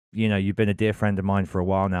you've been a dear friend of mine for a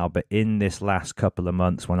while now, but in this last couple of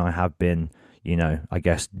months when I have been, I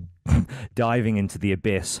guess, diving into the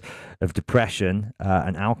abyss of depression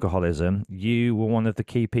and alcoholism, you were one of the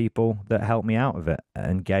key people that helped me out of it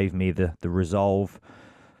and gave me the resolve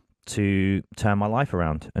to turn my life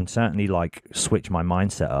around and certainly like switch my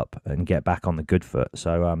mindset up and get back on the good foot.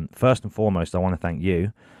 So first and foremost, I want to thank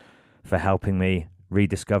you for helping me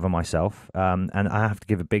rediscover myself. And I have to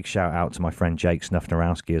give a big shout out to my friend Jake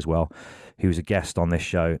Snufnarowski as well, who was a guest on this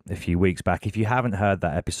show a few weeks back. If you haven't heard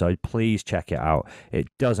that episode, please check it out. It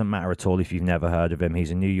doesn't matter at all if you've never heard of him.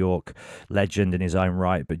 He's a New York legend in his own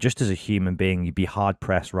right, but just as a human being, you'd be hard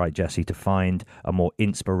pressed, right, Jesse, to find a more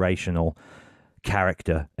inspirational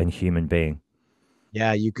character and human being.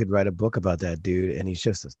 Yeah, you could write a book about that dude, and he's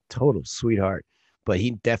just a total sweetheart. But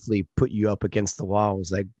he definitely put you up against the wall. It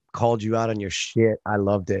was like, called you out on your shit. I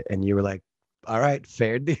loved it. And you were like, all right,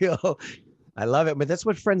 fair deal. I love it. But that's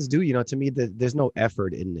what friends do. To me, there's no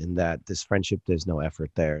effort in that. This friendship, there's no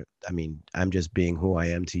effort there. I mean, I'm just being who I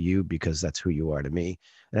am to you because that's who you are to me.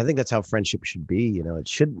 And I think that's how friendship should be. It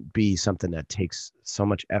shouldn't be something that takes so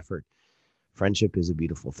much effort. Friendship is a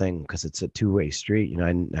beautiful thing because it's a two-way street.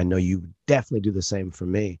 I know you definitely do the same for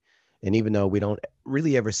me. And even though we don't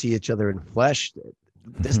really ever see each other in flesh,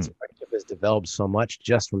 this friendship has developed so much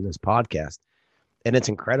just from this podcast. And it's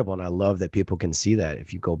incredible. And I love that people can see that.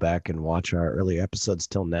 If you go back and watch our earlier episodes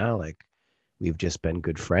till now, like we've just been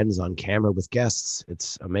good friends on camera with guests.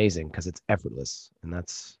 It's amazing because it's effortless. And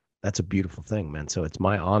that's a beautiful thing, man. So it's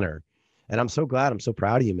my honor. And I'm so glad. I'm so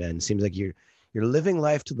proud of you, man. It seems like you're living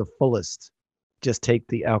life to the fullest. Just take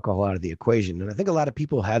the alcohol out of the equation. And I think a lot of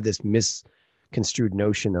people have this misconstrued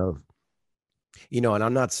notion of, and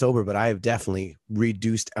I'm not sober, but I have definitely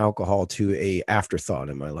reduced alcohol to a afterthought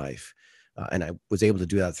in my life. And I was able to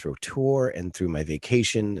do that through a tour and through my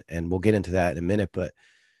vacation. And we'll get into that in a minute, but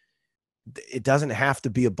it doesn't have to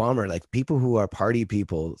be a bummer. Like people who are party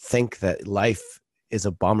people think that life is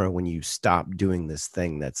a bummer when you stop doing this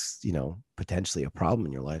thing that's, potentially a problem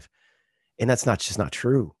in your life. And that's just not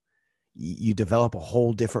true. You develop a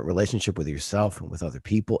whole different relationship with yourself and with other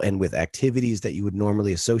people and with activities that you would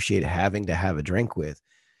normally associate having to have a drink with.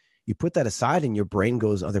 You put that aside and your brain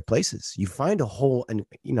goes other places. You find a whole, and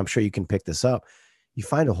I'm sure you can pick this up. You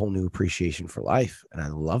find a whole new appreciation for life. And I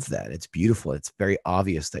love that. It's beautiful. It's very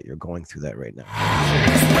obvious that you're going through that right now.